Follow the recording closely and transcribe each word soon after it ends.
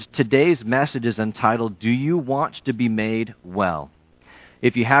Today's message is entitled, Do You Want to Be Made Well?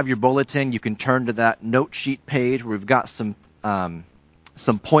 If you have your bulletin, you can turn to that note sheet page where we've got some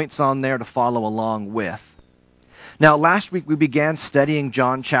points on there to follow along with. Now, last week we began studying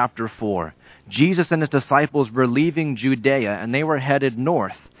John chapter 4. Jesus and his disciples were leaving Judea, and they were headed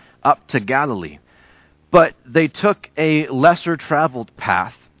north up to Galilee. But they took a lesser traveled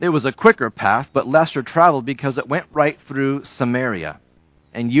path. It was a quicker path, but lesser traveled because it went right through Samaria.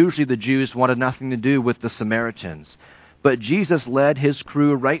 And usually the Jews wanted nothing to do with the Samaritans. But Jesus led his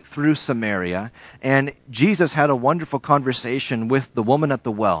crew right through Samaria, and Jesus had a wonderful conversation with the woman at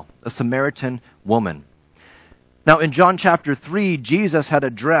the well, a Samaritan woman. Now, in John chapter 3, Jesus had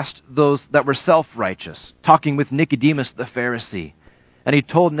addressed those that were self-righteous, talking with Nicodemus the Pharisee. And he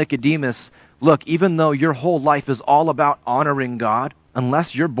told Nicodemus, look, even though your whole life is all about honoring God,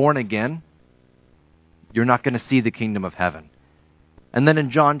 unless you're born again, you're not going to see the kingdom of heaven. And then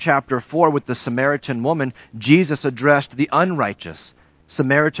in John chapter 4, with the Samaritan woman, Jesus addressed the unrighteous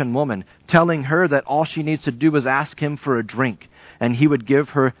Samaritan woman, telling her that all she needs to do is ask him for a drink, and he would give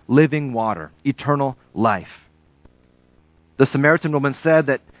her living water, eternal life. The Samaritan woman said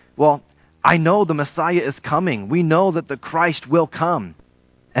that, well, I know the Messiah is coming. We know that the Christ will come.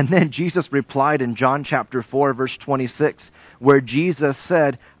 And then Jesus replied in John chapter 4, verse 26, where Jesus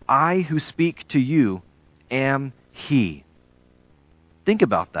said, I who speak to you am he. Think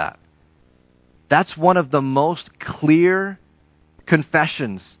about that. That's one of the most clear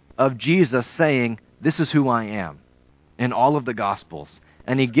confessions of Jesus saying, this is who I am, in all of the Gospels.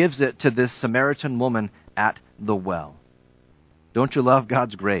 And he gives it to this Samaritan woman at the well. Don't you love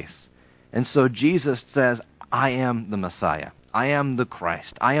God's grace? And so Jesus says, I am the Messiah. I am the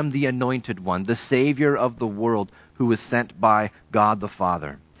Christ. I am the anointed one, the Savior of the world who was sent by God the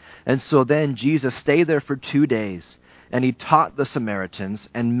Father. And so then Jesus stayed there for 2 days, and he taught the Samaritans,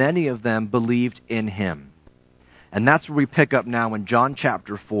 and many of them believed in him. And that's where we pick up now in John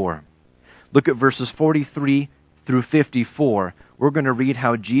chapter 4. Look at verses 43 through 54. We're going to read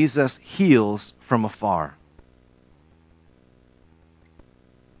how Jesus heals from afar.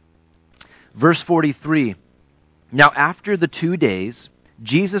 Verse 43, Now after the 2 days,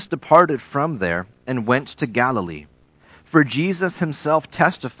 Jesus departed from there and went to Galilee. For Jesus himself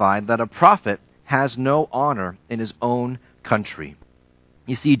testified that a prophet has no honor in his own country.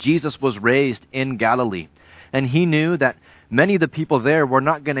 You see, Jesus was raised in Galilee, and he knew that many of the people there were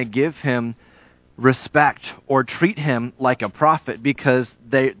not going to give him respect or treat him like a prophet because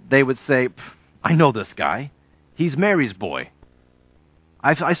they would say, I know this guy. He's Mary's boy.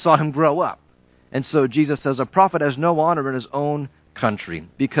 I saw him grow up. And so Jesus says a prophet has no honor in his own country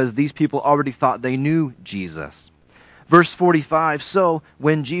because these people already thought they knew Jesus. Verse 45, So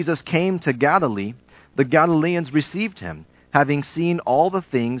when Jesus came to Galilee, the Galileans received him, having seen all the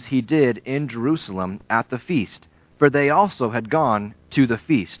things he did in Jerusalem at the feast, for they also had gone to the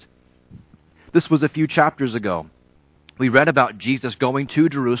feast. This was a few chapters ago. We read about Jesus going to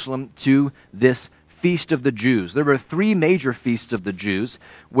Jerusalem to this Feast of the Jews. There were 3 major feasts of the Jews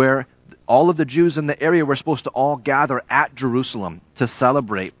where all of the Jews in the area were supposed to all gather at Jerusalem to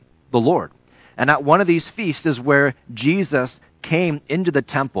celebrate the Lord. And at one of these feasts is where Jesus came into the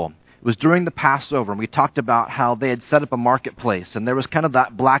temple. It was during the Passover, and we talked about how they had set up a marketplace, and there was kind of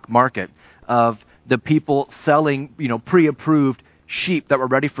that black market of the people selling, pre-approved sheep that were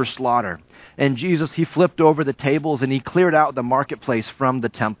ready for slaughter. And Jesus, he flipped over the tables and he cleared out the marketplace from the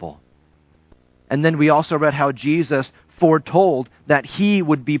temple. And then we also read how Jesus foretold that he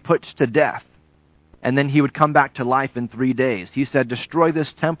would be put to death. And then he would come back to life in 3 days. He said, destroy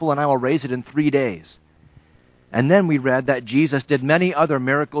this temple and I will raise it in 3 days. And then we read that Jesus did many other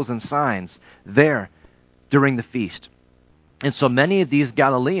miracles and signs there during the feast. And so many of these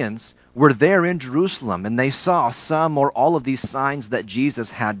Galileans were there in Jerusalem, and they saw some or all of these signs that Jesus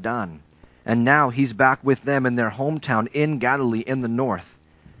had done. And now he's back with them in their hometown in Galilee in the north.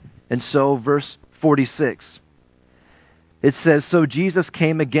 And so verse 46, it says, So Jesus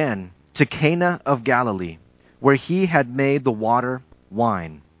came again to Cana of Galilee, where he had made the water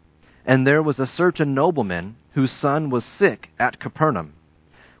wine. And there was a certain nobleman whose son was sick at Capernaum.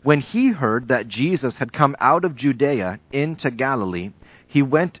 When he heard that Jesus had come out of Judea into Galilee, he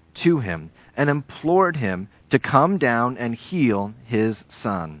went to him and implored him to come down and heal his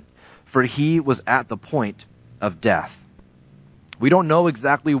son, for he was at the point of death. We don't know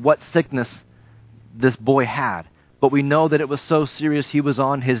exactly what sickness this boy had, but we know that it was so serious he was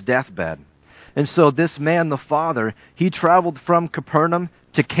on his deathbed. And so this man, the father, he traveled from Capernaum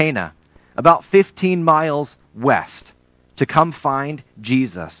to Cana, about 15 miles west, to come find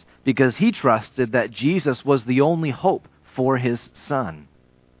Jesus, because he trusted that Jesus was the only hope for his son.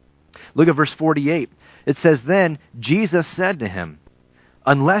 Look at verse 48. It says, "Then Jesus said to him,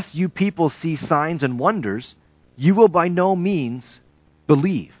 'Unless you people see signs and wonders, you will by no means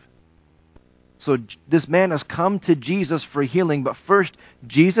believe.'" So this man has come to Jesus for healing, but first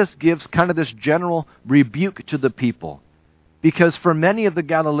Jesus gives kind of this general rebuke to the people. Because for many of the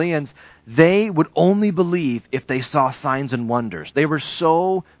Galileans, they would only believe if they saw signs and wonders. They were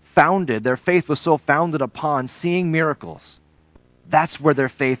so founded, their faith was so founded upon seeing miracles. That's where their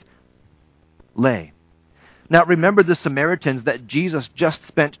faith lay. Now remember the Samaritans that Jesus just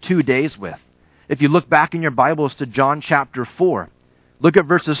spent 2 days with. If you look back in your Bibles to John chapter 4, look at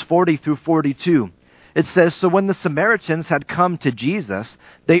verses 40 through 42. It says, "So when the Samaritans had come to Jesus,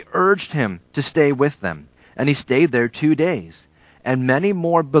 they urged him to stay with them. And he stayed there 2 days. And many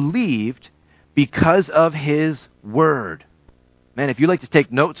more believed because of his word." Man, if you like to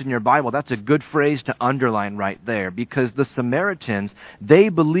take notes in your Bible, that's a good phrase to underline right there. Because the Samaritans, they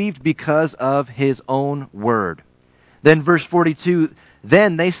believed because of his own word. Then verse 42,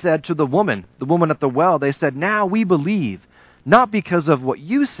 "Then they said to the woman at the well, they said, 'Now we believe, not because of what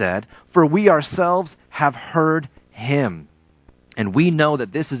you said, for we ourselves have heard him. And we know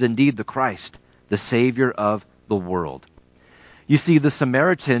that this is indeed the Christ, the Savior of the world.'" You see, the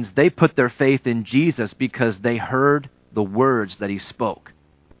Samaritans, they put their faith in Jesus because they heard the words that he spoke,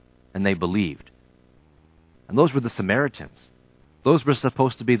 and they believed. And those were the Samaritans. Those were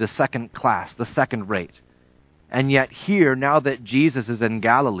supposed to be the second class, the second rate. And yet here, now that Jesus is in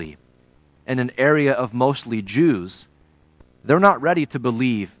Galilee, in an area of mostly Jews, they're not ready to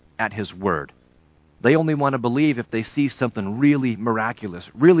believe at his word. They only want to believe if they see something really miraculous,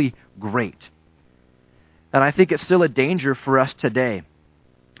 really great. And I think it's still a danger for us today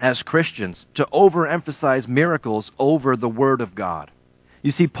as Christians to overemphasize miracles over the Word of God.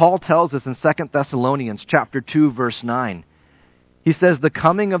 You see, Paul tells us in 2 Thessalonians chapter 2, verse 9, he says, "The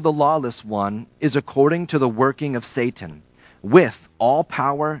coming of the lawless one is according to the working of Satan, with all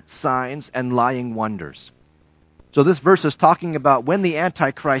power, signs, and lying wonders." So this verse is talking about when the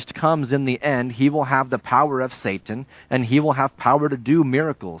Antichrist comes in the end, he will have the power of Satan, and he will have power to do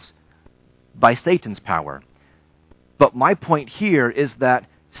miracles by Satan's power. But my point here is that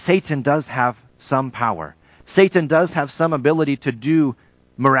Satan does have some power. Satan does have some ability to do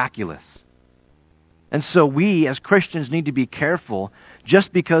miraculous. And so we as Christians need to be careful.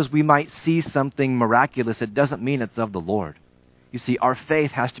 Just because we might see something miraculous, it doesn't mean it's of the Lord. You see, our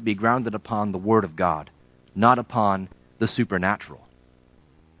faith has to be grounded upon the Word of God, not upon the supernatural.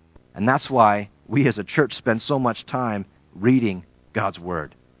 And that's why we as a church spend so much time reading God's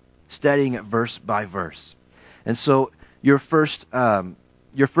Word, studying it verse by verse. And so your first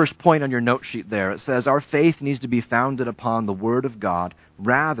point on your note sheet there, it says our faith needs to be founded upon the Word of God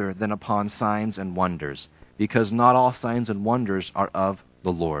rather than upon signs and wonders, because not all signs and wonders are of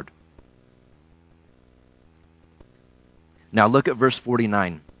the Lord. Now look at verse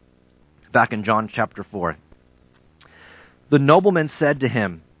 49, back in John chapter 4. "The nobleman said to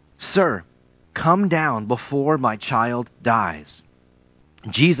him, 'Sir, come down before my child dies.'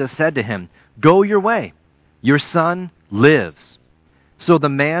 Jesus said to him, 'Go your way. Your son lives.' So the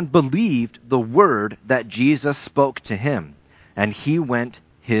man believed the word that Jesus spoke to him, and he went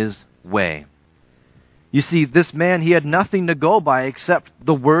his way." You see, this man, he had nothing to go by except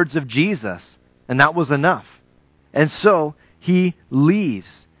the words of Jesus, and that was enough. And so he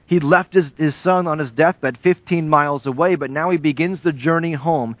leaves. He left his son on his deathbed 15 miles away, but now he begins the journey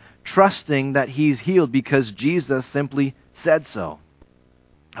home, trusting that he's healed because Jesus simply said so.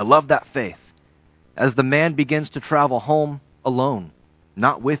 I love that faith. As the man begins to travel home alone,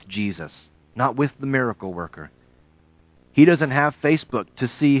 not with Jesus, not with the miracle worker. He doesn't have Facebook to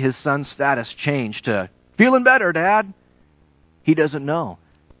see his son's status change to, "Feeling better, Dad." He doesn't know.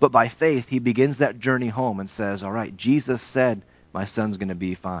 But by faith, he begins that journey home and says, all right, Jesus said my son's going to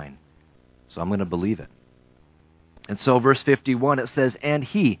be fine, so I'm going to believe it. And so verse 51, it says, "And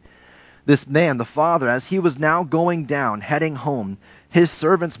he," this man, the father, "as he was now going down, heading home, his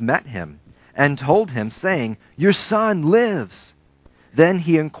servants met him and told him, saying, 'Your son lives.' Then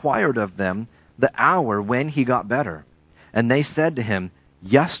he inquired of them the hour when he got better. And they said to him,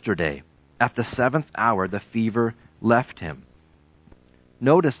 'Yesterday, at the 7th hour, the fever left him.'"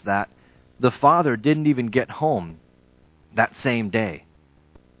 Notice that the father didn't even get home that same day.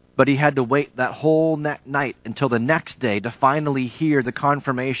 But he had to wait that whole night until the next day to finally hear the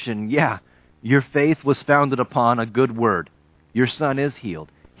confirmation, yeah, your faith was founded upon a good word. Your son is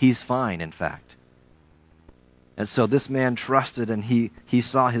healed. He's fine, in fact. And so this man trusted, and he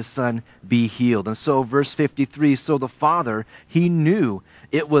saw his son be healed. And so verse 53, "So the father, he knew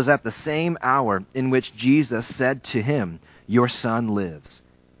it was at the same hour in which Jesus said to him, 'Your son lives.'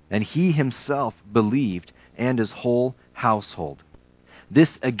 and he himself believed, and his whole household. This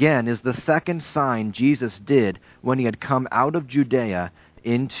again is the second sign Jesus did when he had come out of Judea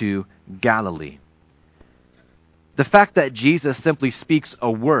into Galilee. The fact that Jesus simply speaks a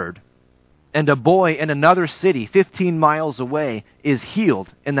word, and a boy in another city 15 miles away is healed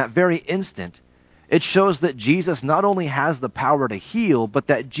in that very instant, it shows that Jesus not only has the power to heal, but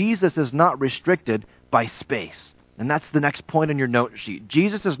that Jesus is not restricted by space. And that's the next point on your note sheet.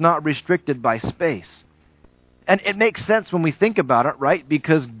 Jesus is not restricted by space. And it makes sense when we think about it, right?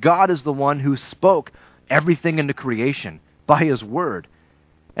 Because God is the one who spoke everything into creation by his word.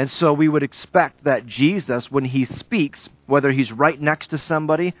 And so we would expect that Jesus, when he speaks, whether he's right next to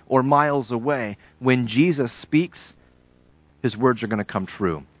somebody or miles away, when Jesus speaks, his words are going to come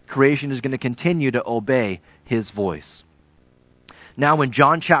true. Creation is going to continue to obey his voice. Now in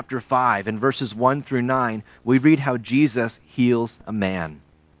John chapter 5, in verses 1 through 9, we read how Jesus heals a man.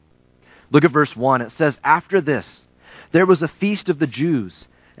 Look at verse 1. It says, "After this, there was a feast of the Jews,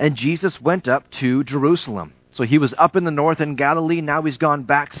 and Jesus went up to Jerusalem." So he was up in the north in Galilee. Now he's gone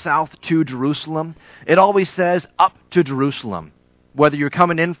back south to Jerusalem. It always says up to Jerusalem, whether you're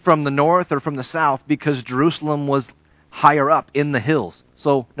coming in from the north or from the south, because Jerusalem was higher up in the hills.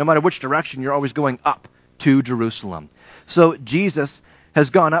 So no matter which direction, you're always going up to Jerusalem. So Jesus has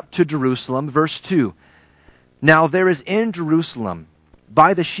gone up to Jerusalem. Verse 2, "Now there is in Jerusalem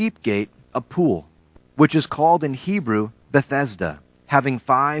by the sheep gate a pool, which is called in Hebrew Bethesda, having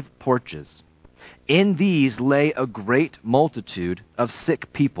 5 porches. In these lay a great multitude of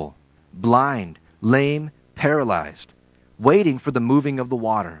sick people, blind, lame, paralyzed, waiting for the moving of the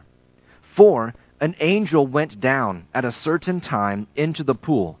water. For an angel went down at a certain time into the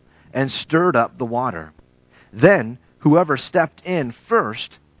pool and stirred up the water. Then whoever stepped in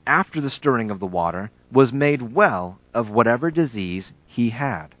first after the stirring of the water was made well of whatever disease he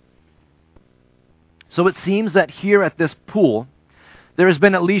had." So it seems that here at this pool, there has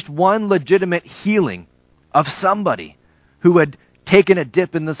been at least one legitimate healing of somebody who had taken a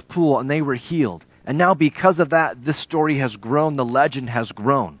dip in this pool and they were healed. And now because of that, this story has grown, the legend has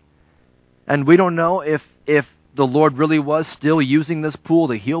grown. And we don't know if the Lord really was still using this pool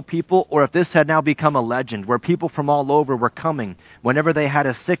to heal people, or if this had now become a legend where people from all over were coming. Whenever they had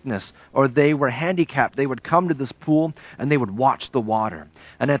a sickness or they were handicapped, they would come to this pool and they would watch the water.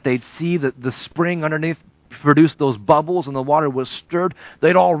 And if they'd see the spring underneath produce those bubbles and the water was stirred,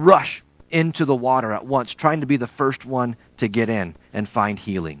 they'd all rush into the water at once, trying to be the first one to get in and find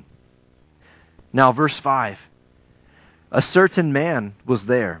healing. Now, verse 5, "A certain man was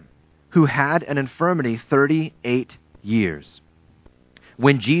there who had an infirmity 38 years.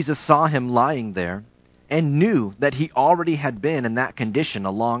 When Jesus saw him lying there and knew that he already had been in that condition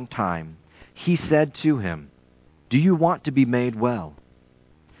a long time, he said to him, 'Do you want to be made well?'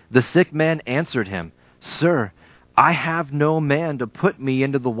 The sick man answered him, 'Sir, I have no man to put me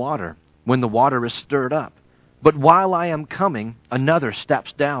into the water when the water is stirred up. But while I am coming, another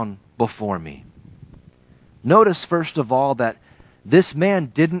steps down before me.'" Notice, first of all, that this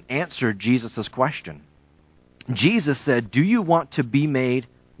man didn't answer Jesus' question. Jesus said, "Do you want to be made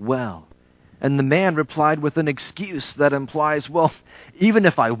well?" And the man replied with an excuse that implies, well, even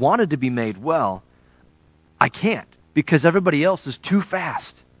if I wanted to be made well, I can't, because everybody else is too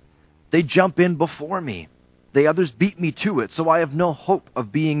fast. They jump in before me. The others beat me to it, so I have no hope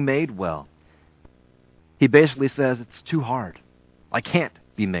of being made well. He basically says, it's too hard. I can't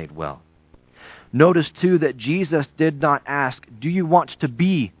be made well. Notice, too, that Jesus did not ask, do you want to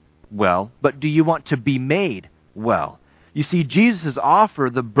be well, but do you want to be made well? You see, Jesus' offer,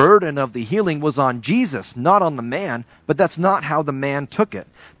 the burden of the healing was on Jesus, not on the man, but that's not how the man took it.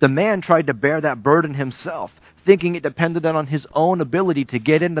 The man tried to bear that burden himself, thinking it depended on his own ability to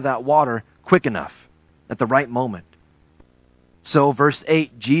get into that water quick enough at the right moment. So, verse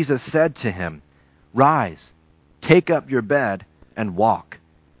 8, Jesus said to him, "Rise, take up your bed, and walk."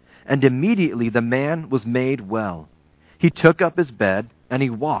 And immediately the man was made well. He took up his bed, and he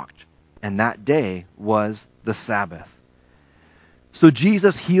walked. And that day was the Sabbath. So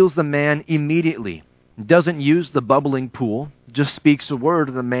Jesus heals the man immediately. Doesn't use the bubbling pool, just speaks a word,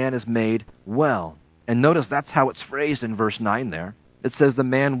 and the man is made well. And notice that's how it's phrased in verse 9 there. It says the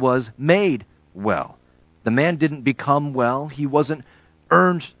man was made well. The man didn't become well. He wasn't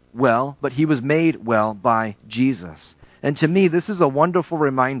earned well, but he was made well by Jesus. And to me, this is a wonderful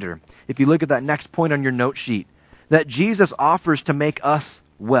reminder, if you look at that next point on your note sheet, that Jesus offers to make us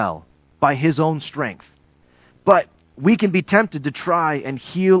well by his own strength. But we can be tempted to try and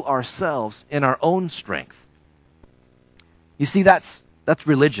heal ourselves in our own strength. You see, that's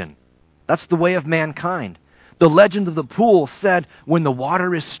religion. That's the way of mankind. The legend of the pool said when the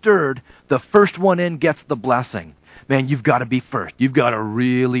water is stirred, the first one in gets the blessing. Man, you've got to be first. You've got to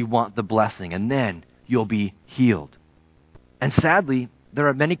really want the blessing, and then you'll be healed. And sadly, there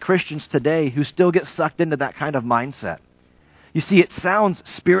are many Christians today who still get sucked into that kind of mindset. You see, it sounds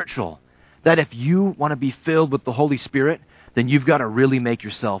spiritual, that if you want to be filled with the Holy Spirit, then you've got to really make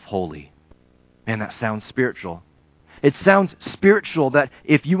yourself holy. Man, that sounds spiritual. It sounds spiritual that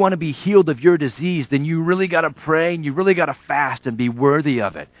if you want to be healed of your disease, then you really got to pray and you really got to fast and be worthy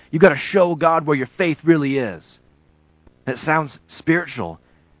of it. You've got to show God where your faith really is. It sounds spiritual.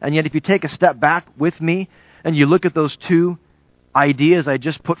 And yet if you take a step back with me and you look at those two ideas I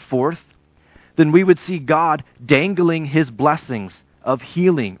just put forth, then we would see God dangling His blessings of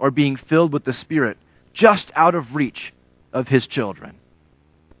healing or being filled with the Spirit just out of reach of His children.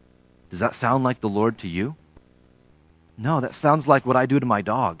 Does that sound like the Lord to you? No, that sounds like what I do to my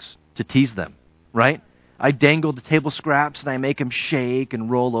dogs to tease them, right? I dangle the table scraps and I make them shake and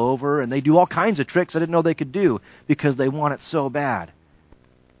roll over, and they do all kinds of tricks I didn't know they could do because they want it so bad.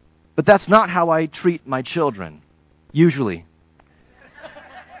 But that's not how I treat my children, usually.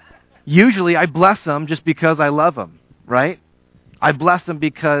 Usually I bless them just because I love them, right? I bless them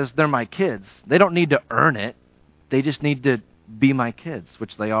because they're my kids. They don't need to earn it. They just need to be my kids,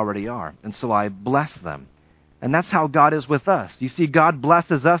 which they already are. And so I bless them. And that's how God is with us. You see, God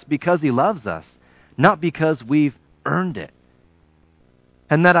blesses us because He loves us, not because we've earned it.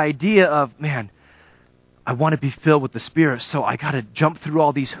 And that idea of, man, I want to be filled with the Spirit, so I got to jump through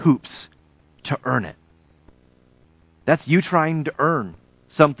all these hoops to earn it. That's you trying to earn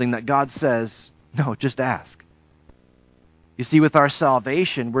something that God says, no, just ask. You see, with our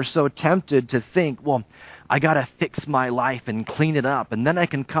salvation, we're so tempted to think, well, I got to fix my life and clean it up, and then I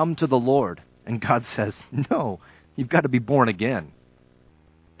can come to the Lord. And God says, no, you've got to be born again.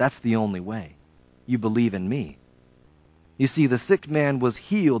 That's the only way. You believe in me. You see, the sick man was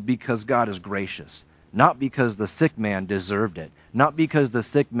healed because God is gracious, not because the sick man deserved it, not because the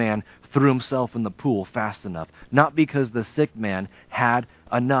sick man threw himself in the pool fast enough, not because the sick man had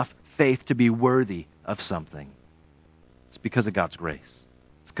enough faith to be worthy of something. It's because of God's grace.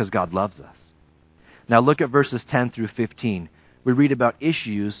 It's because God loves us. Now look at verses 10 through 15. We read about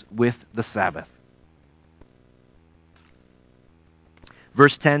issues with the Sabbath.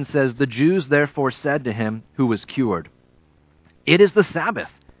 Verse 10 says, "The Jews therefore said to him who was cured, 'It is the Sabbath.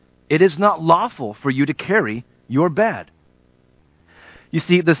 It is not lawful for you to carry your bed.'" You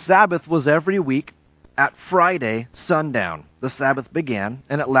see, the Sabbath was every week at Friday sundown. The Sabbath began,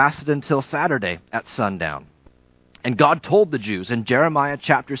 and it lasted until Saturday at sundown. And God told the Jews in Jeremiah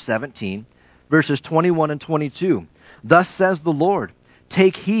chapter 17, verses 21 and 22, "Thus says the Lord,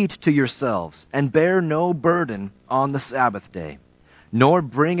 take heed to yourselves, and bear no burden on the Sabbath day, nor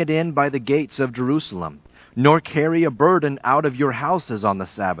bring it in by the gates of Jerusalem, nor carry a burden out of your houses on the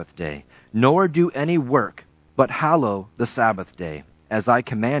Sabbath day, nor do any work, but hallow the Sabbath day, as I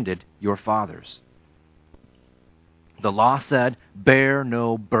commanded your fathers." The law said, bear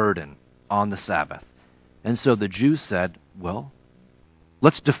no burden on the Sabbath. And so the Jews said, well,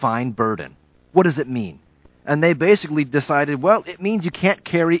 let's define burden. What does it mean? And they basically decided, well, it means you can't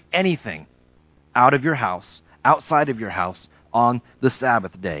carry anything out of your house, outside of your house, on the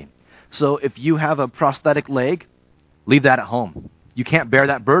Sabbath day. So if you have a prosthetic leg, leave that at home. You can't bear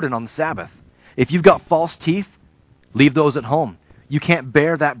that burden on the Sabbath. If you've got false teeth, leave those at home. You can't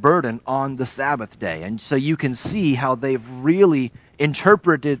bear that burden on the Sabbath day. And so you can see how they've really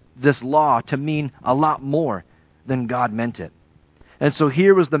interpreted this law to mean a lot more than God meant it. And so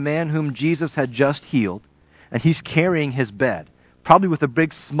here was the man whom Jesus had just healed, and he's carrying his bed, probably with a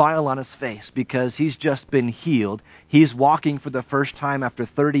big smile on his face because he's just been healed. He's walking for the first time after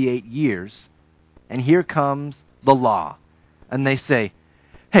 38 years, and here comes the law. And they say,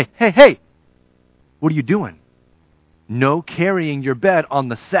 hey, what are you doing? No carrying your bed on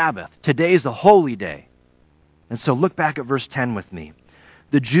the Sabbath. Today's a holy day. And so look back at verse 10 with me.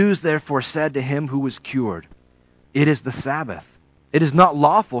 "The Jews therefore said to him who was cured, 'It is the Sabbath. It is not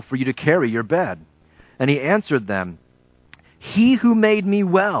lawful for you to carry your bed.' And he answered them, 'He who made me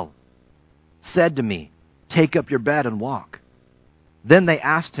well said to me, take up your bed and walk.' Then they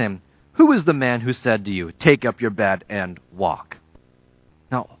asked him, 'Who is the man who said to you, take up your bed and walk?'"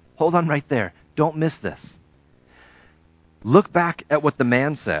 Now, hold on right there. Don't miss this. Look back at what the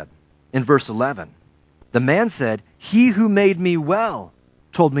man said in verse 11. The man said, "He who made me well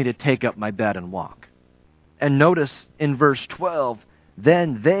told me to take up my bed and walk." And notice in verse 12,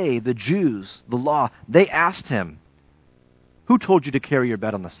 then they, the Jews, the law, they asked him, "Who told you to carry your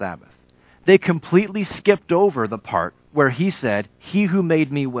bed on the Sabbath?" They completely skipped over the part where he said, "He who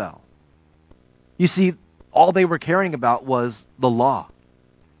made me well." You see, All they were caring about was the law.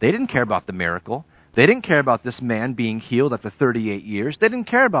 They didn't care about the miracle. They didn't care about this man being healed after 38 years. They didn't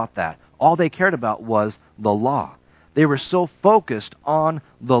care about that. All they cared about was the law. They were so focused on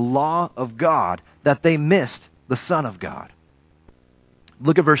the law of God that they missed the Son of God.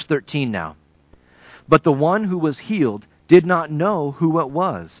 Look at verse 13 now. But the one who was healed did not know who it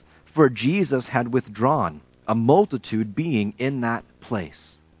was, for Jesus had withdrawn, a multitude being in that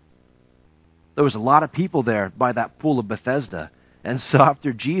place. There was a lot of people there by that pool of Bethesda. And so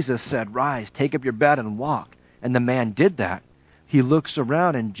after Jesus said, "Rise, take up your bed and walk," and the man did that, he looks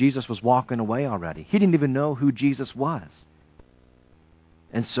around and Jesus was walking away already. He didn't even know who Jesus was.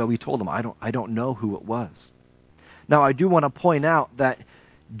 And so he told him, I don't know who it was. Now, I do want to point out that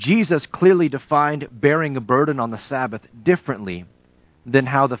Jesus clearly defined bearing a burden on the Sabbath differently than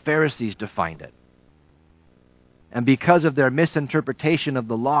how the Pharisees defined it. And because of their misinterpretation of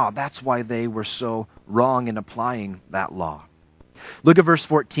the law, that's why they were so wrong in applying that law. Look at verse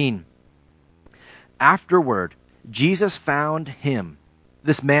 14. Afterward, Jesus found him,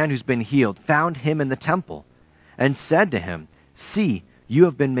 this man who's been healed, found him in the temple, and said to him, "See, you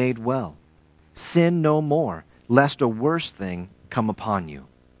have been made well. Sin no more, lest a worse thing come upon you."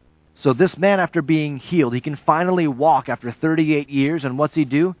 So this man, after being healed, he can finally walk after 38 years, and what's he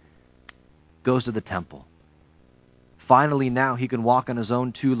do? Goes to the temple. Finally now he can walk on his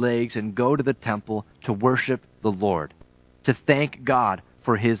own two legs and go to the temple to worship the Lord, to thank God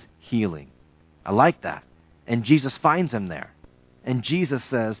for his healing. I like that. And Jesus finds him there. And Jesus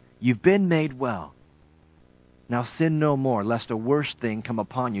says, "You've been made well. Now sin no more, lest a worse thing come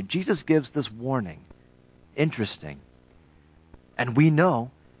upon you." Jesus gives this warning. Interesting. And we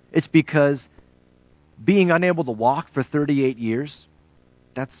know it's because being unable to walk for 38 years,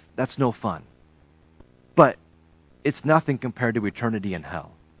 that's no fun. But it's nothing compared to eternity in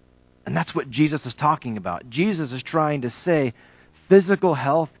hell. And that's what Jesus is talking about. Jesus is trying to say physical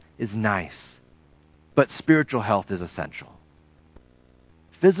health is nice, but spiritual health is essential.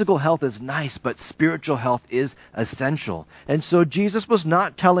 Physical health is nice, but spiritual health is essential. And so Jesus was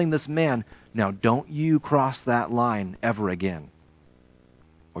not telling this man, "Now don't you cross that line ever again,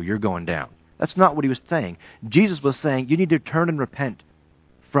 or you're going down." That's not what he was saying. Jesus was saying, you need to turn and repent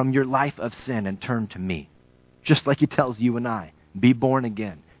from your life of sin and turn to me. Just like he tells you and I, be born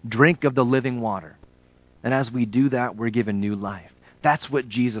again. Drink of the living water. And as we do that, we're given new life. That's what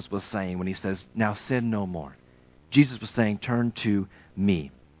Jesus was saying when he says, "Now sin no more." Jesus was saying, turn to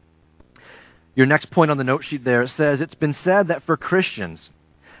me. Your next point on the note sheet there, it says, it's been said that for Christians,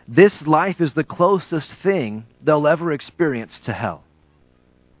 this life is the closest thing they'll ever experience to hell.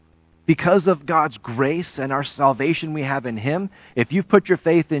 Because of God's grace and our salvation we have in him, if you've put your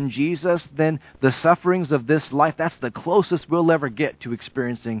faith in Jesus, then the sufferings of this life, that's the closest we'll ever get to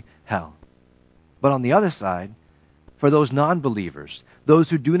experiencing hell. But on the other side, for those non-believers, those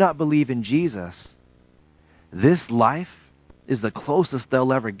who do not believe in Jesus, this life is the closest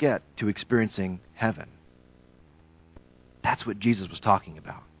they'll ever get to experiencing heaven. That's what Jesus was talking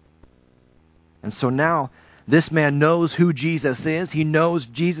about. And so now, this man knows who Jesus is. He knows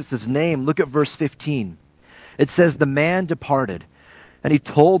Jesus' name. Look at verse 15. It says, the man departed, and he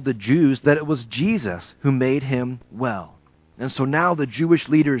told the Jews that it was Jesus who made him well. And so now the Jewish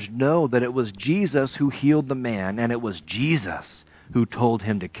leaders know that it was Jesus who healed the man, and it was Jesus who told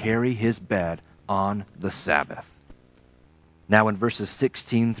him to carry his bed on the Sabbath. Now in verses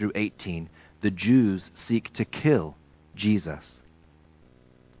 16 through 18, the Jews seek to kill Jesus.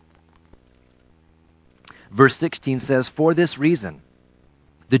 Verse 16 says, for this reason,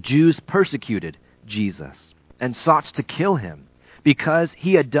 the Jews persecuted Jesus and sought to kill him because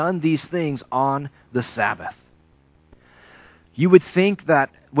he had done these things on the Sabbath. You would think that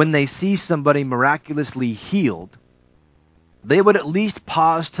when they see somebody miraculously healed, they would at least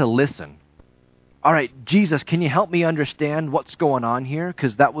pause to listen. All right, Jesus, can you help me understand what's going on here?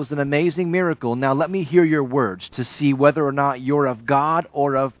 Because that was an amazing miracle. Now let me hear your words to see whether or not you're of God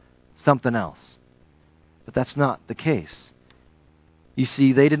or of something else. But that's not the case. You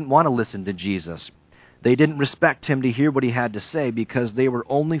see, they didn't want to listen to Jesus. They didn't respect him to hear what he had to say because they were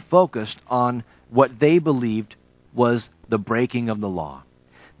only focused on what they believed was the breaking of the law.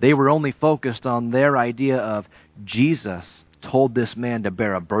 They were only focused on their idea of Jesus told this man to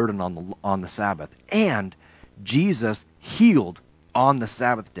bear a burden on the Sabbath. And Jesus healed on the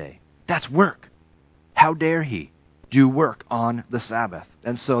Sabbath day. That's work. How dare he do work on the Sabbath?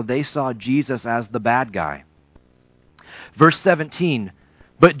 And so they saw Jesus as the bad guy. Verse 17,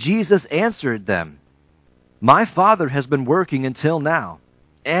 but Jesus answered them, my Father has been working until now,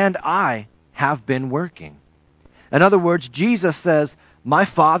 and I have been working. In other words, Jesus says, my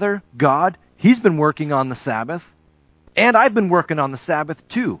Father, God, He's been working on the Sabbath, and I've been working on the Sabbath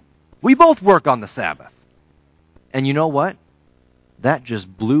too. We both work on the Sabbath. And you know what? That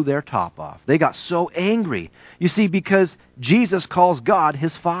just blew their top off. They got so angry. You see, because Jesus calls God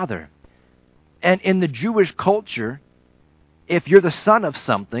his Father. And in the Jewish culture, if you're the son of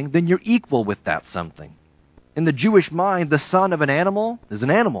something, then you're equal with that something. In the Jewish mind, the son of an animal is an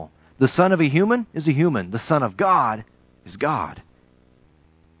animal. The son of a human is a human. The son of God is God.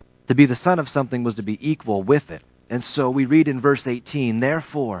 To be the son of something was to be equal with it. And so we read in verse 18,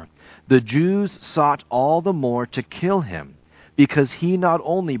 "Therefore, the Jews sought all the more to kill him, because he not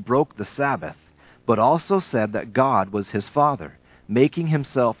only broke the Sabbath, but also said that God was his Father, making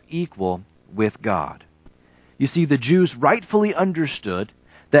himself equal with God." You see, the Jews rightfully understood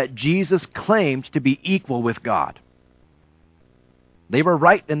that Jesus claimed to be equal with God. They were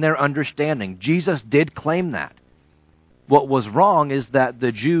right in their understanding. Jesus did claim that. What was wrong is that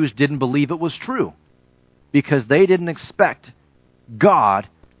the Jews didn't believe it was true, because they didn't expect God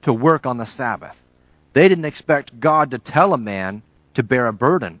to work on the Sabbath. They didn't expect God to tell a man to bear a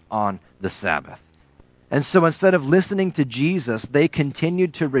burden on the Sabbath. And so instead of listening to Jesus, they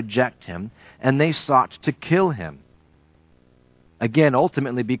continued to reject him, and they sought to kill him. Again,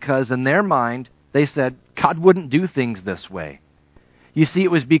 ultimately because in their mind, they said, God wouldn't do things this way. You see,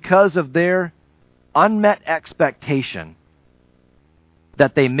 it was because of their unmet expectation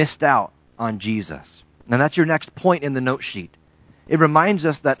that they missed out on Jesus. And that's your next point in the note sheet. It reminds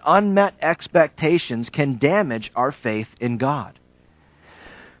us that unmet expectations can damage our faith in God.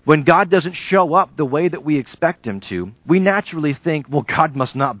 When God doesn't show up the way that we expect him to, we naturally think, well, God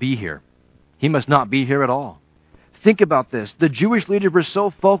must not be here. He must not be here at all. Think about this. The Jewish leaders were so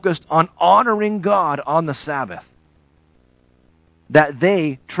focused on honoring God on the Sabbath that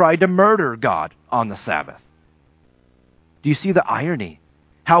they tried to murder God on the Sabbath. Do you see the irony?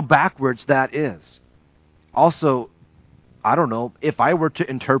 How backwards that is. Also, I don't know, if I were to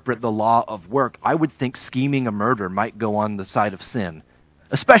interpret the law of work, I would think scheming a murder might go on the side of sin,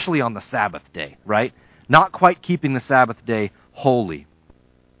 especially on the Sabbath day, right? Not quite keeping the Sabbath day holy.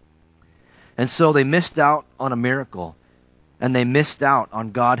 And so they missed out on a miracle, and they missed out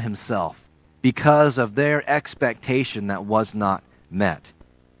on God himself because of their expectation that was not met.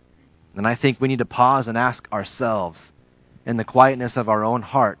 And I think we need to pause and ask ourselves in the quietness of our own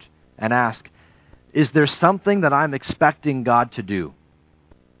heart and ask, is there something that I'm expecting God to do?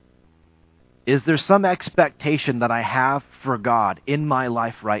 Is there some expectation that I have for God in my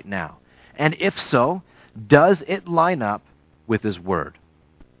life right now? And if so, does it line up with his word?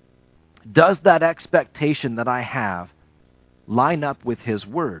 Does that expectation that I have line up with his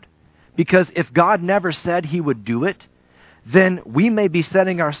word? Because if God never said he would do it, then we may be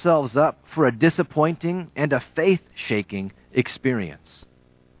setting ourselves up for a disappointing and a faith-shaking experience.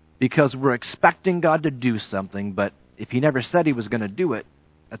 Because we're expecting God to do something, but if he never said he was going to do it,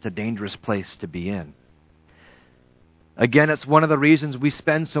 that's a dangerous place to be in. Again, it's one of the reasons we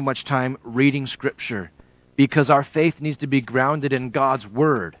spend so much time reading Scripture, because our faith needs to be grounded in God's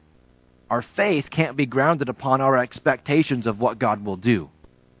Word. Our faith can't be grounded upon our expectations of what God will do.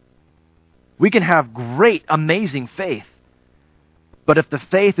 We can have great, amazing faith, but if the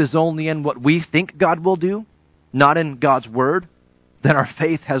faith is only in what we think God will do, not in God's Word, then our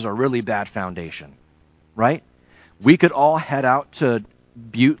faith has a really bad foundation, right? We could all head out to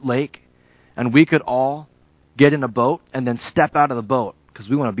Butte Lake, and we could all get in a boat and then step out of the boat because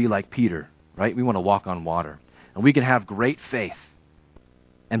we want to be like Peter, right? We want to walk on water. And we can have great faith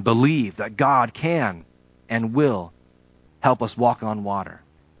and believe that God can and will help us walk on water.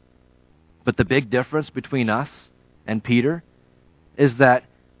 But the big difference between us and Peter is that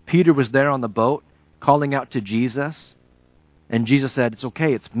Peter was there on the boat calling out to Jesus, and Jesus said, "It's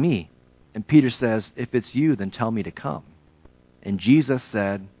okay, it's me." And Peter says, "If it's you, then tell me to come." And Jesus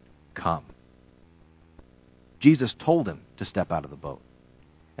said, "Come." Jesus told him to step out of the boat.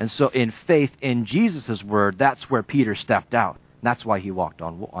 And so in faith in Jesus' word, that's where Peter stepped out. That's why he walked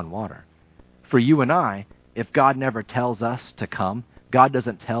on water. For you and I, if God never tells us to come, God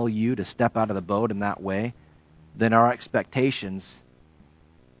doesn't tell you to step out of the boat in that way, then our expectations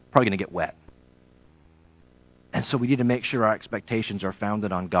are probably going to get wet. And so we need to make sure our expectations are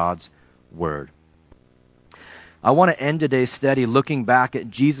founded on God's word. I want to end today's study looking back at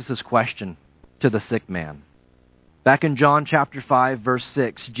Jesus' question to the sick man. Back in John chapter 5, verse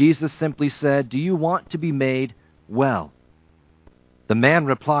 6, Jesus simply said, "Do you want to be made well?" The man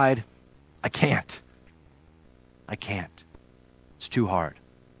replied, "I can't. I can't. It's too hard."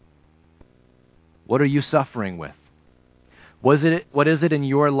 What are you suffering with? What is it in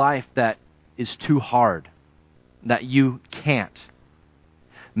your life that is too hard, that you can't?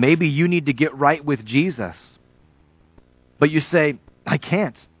 Maybe you need to get right with Jesus. But you say, I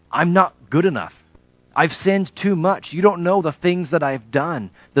can't. I'm not good enough. I've sinned too much. You don't know the things that I've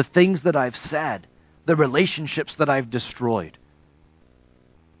done, the things that I've said, the relationships that I've destroyed.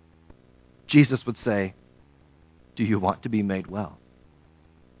 Jesus would say, do you want to be made well?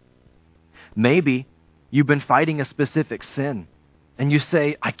 Maybe you've been fighting a specific sin, and you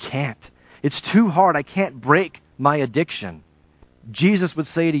say, I can't. It's too hard. I can't break my addiction. Jesus would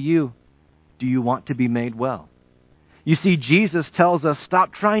say to you, do you want to be made well? You see, Jesus tells us,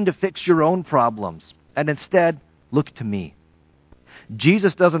 stop trying to fix your own problems, and instead, look to me.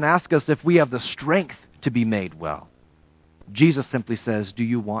 Jesus doesn't ask us if we have the strength to be made well. Jesus simply says, do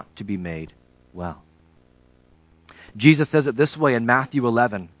you want to be made well? Jesus says it this way in Matthew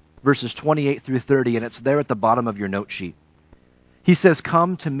 11, verses 28 through 30, and it's there at the bottom of your note sheet. He says,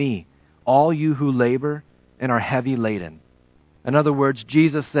 come to me, all you who labor and are heavy laden. In other words,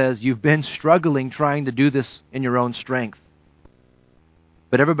 Jesus says, you've been struggling trying to do this in your own strength.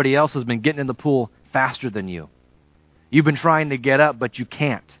 But everybody else has been getting in the pool faster than you. You've been trying to get up, but you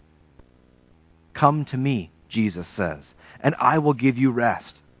can't. Come to me, Jesus says, and I will give you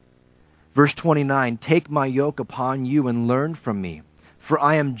rest. Verse 29, take my yoke upon you and learn from me, for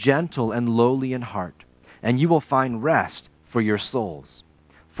I am gentle and lowly in heart, and you will find rest for your souls.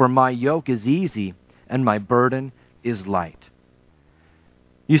 For my yoke is easy and my burden is light.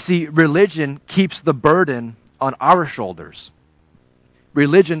 You see, religion keeps the burden on our shoulders.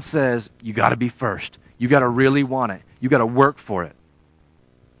 Religion says, you got to be first. You got to really want it. You got to work for it.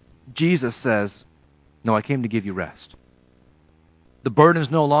 Jesus says, no, I came to give you rest. The burden is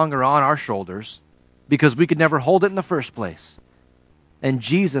no longer on our shoulders because we could never hold it in the first place. And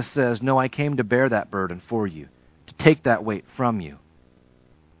Jesus says, no, I came to bear that burden for you, to take that weight from you.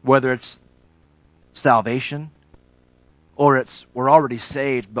 Whether it's salvation, or it's we're already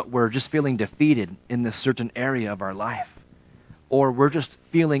saved, but we're just feeling defeated in this certain area of our life. Or we're just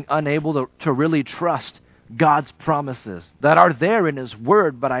feeling unable to really trust God's promises that are there in His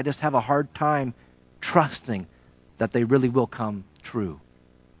Word, but I just have a hard time trusting that they really will come true.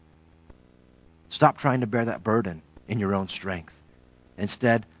 Stop trying to bear that burden in your own strength.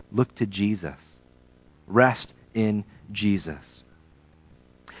 Instead, look to Jesus. Rest in Jesus.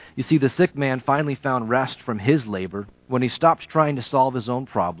 You see, the sick man finally found rest from his labor when he stopped trying to solve his own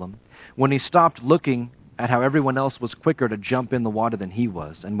problem, when he stopped looking at how everyone else was quicker to jump in the water than he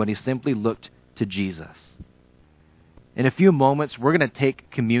was, and when he simply looked to Jesus. In a few moments, we're going to take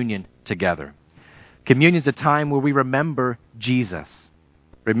communion together. Communion is a time where we remember Jesus,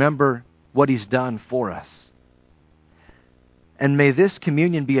 remember what He's done for us. And may this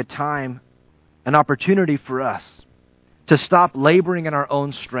communion be a time, an opportunity for us to stop laboring in our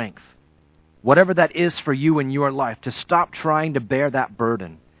own strength, whatever that is for you in your life, to stop trying to bear that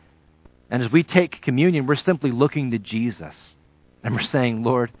burden. And as we take communion, we're simply looking to Jesus. And we're saying,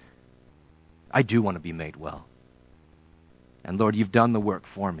 Lord, I do want to be made well. And Lord, you've done the work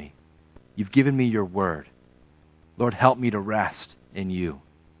for me. You've given me your word. Lord, help me to rest in you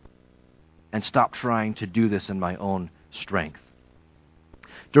and stop trying to do this in my own strength.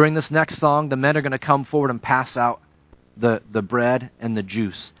 During this next song, the men are going to come forward and pass out the bread and the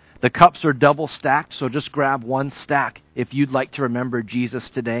juice. The cups are double stacked, so just grab one stack if you'd like to remember Jesus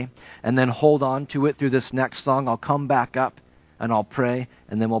today, and then hold on to it through this next song. I'll come back up and I'll pray,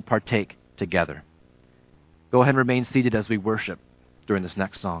 and then we'll partake together. Go ahead and remain seated as we worship during this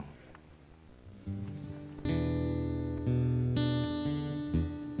next song.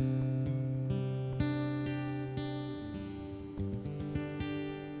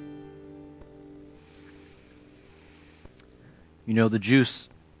 You know, the juice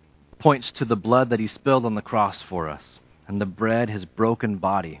points to the blood that He spilled on the cross for us, and the bread, His broken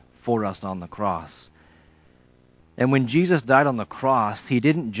body for us on the cross. And when Jesus died on the cross, He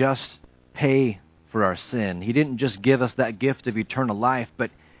didn't just pay for our sin. He didn't just give us that gift of eternal life,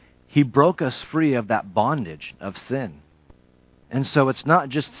 but He broke us free of that bondage of sin. And so it's not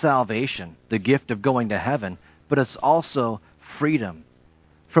just salvation, the gift of going to heaven, but it's also freedom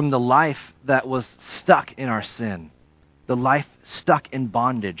from the life that was stuck in our sin, the life stuck in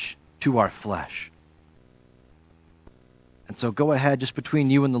bondage to our flesh. And so go ahead, just between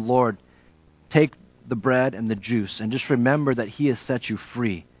you and the Lord, take the bread and the juice, and just remember that He has set you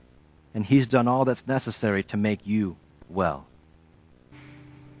free, and He's done all that's necessary to make you well.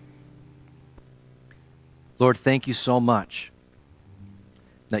 Lord, thank you so much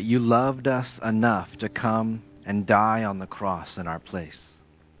that you loved us enough to come and die on the cross in our place.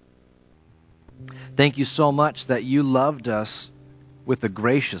 Thank you so much that you loved us with a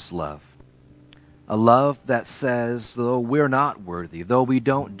gracious love, A love that says, though we're not worthy, though we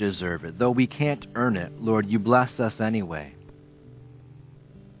don't deserve it, though we can't earn it, Lord, you bless us anyway.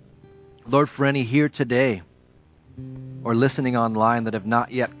 Lord, for any here today or listening online that have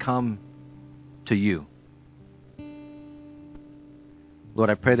not yet come to you, Lord,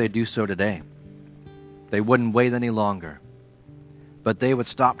 I pray they do so today. They wouldn't wait any longer, but they would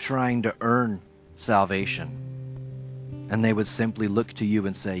stop trying to earn salvation, and they would simply look to you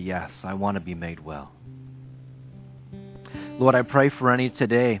and say, yes, I want to be made well. Lord, I pray for any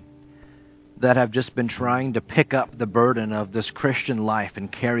today that have just been trying to pick up the burden of this Christian life and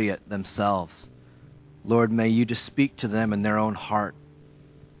carry it themselves. Lord, may you just speak to them in their own heart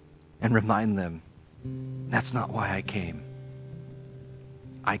and remind them, that's not why I came.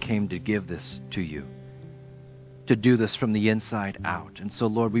 I came to give this to you, to do this from the inside out. And so,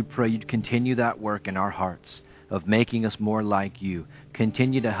 Lord, we pray you'd continue that work in our hearts of making us more like you.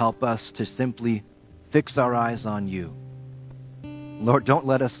 Continue to help us to simply fix our eyes on you. Lord, don't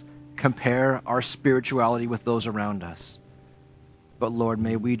let us compare our spirituality with those around us. But Lord,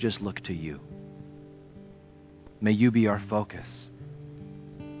 may we just look to you. May you be our focus.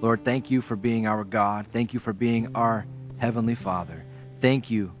 Lord, thank you for being our God. Thank you for being our Heavenly Father.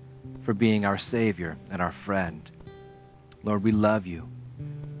 Thank you for being our Savior and our friend. Lord, we love you.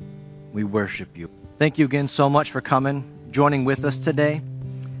 We worship you. Thank you again so much for coming, joining with us today.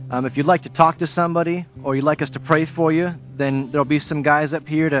 If you'd like to talk to somebody or you'd like us to pray for you, then there'll be some guys up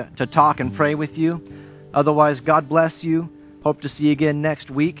here to talk and pray with you. Otherwise, God bless you. Hope to see you again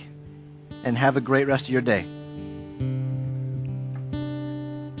next week, and have a great rest of your day.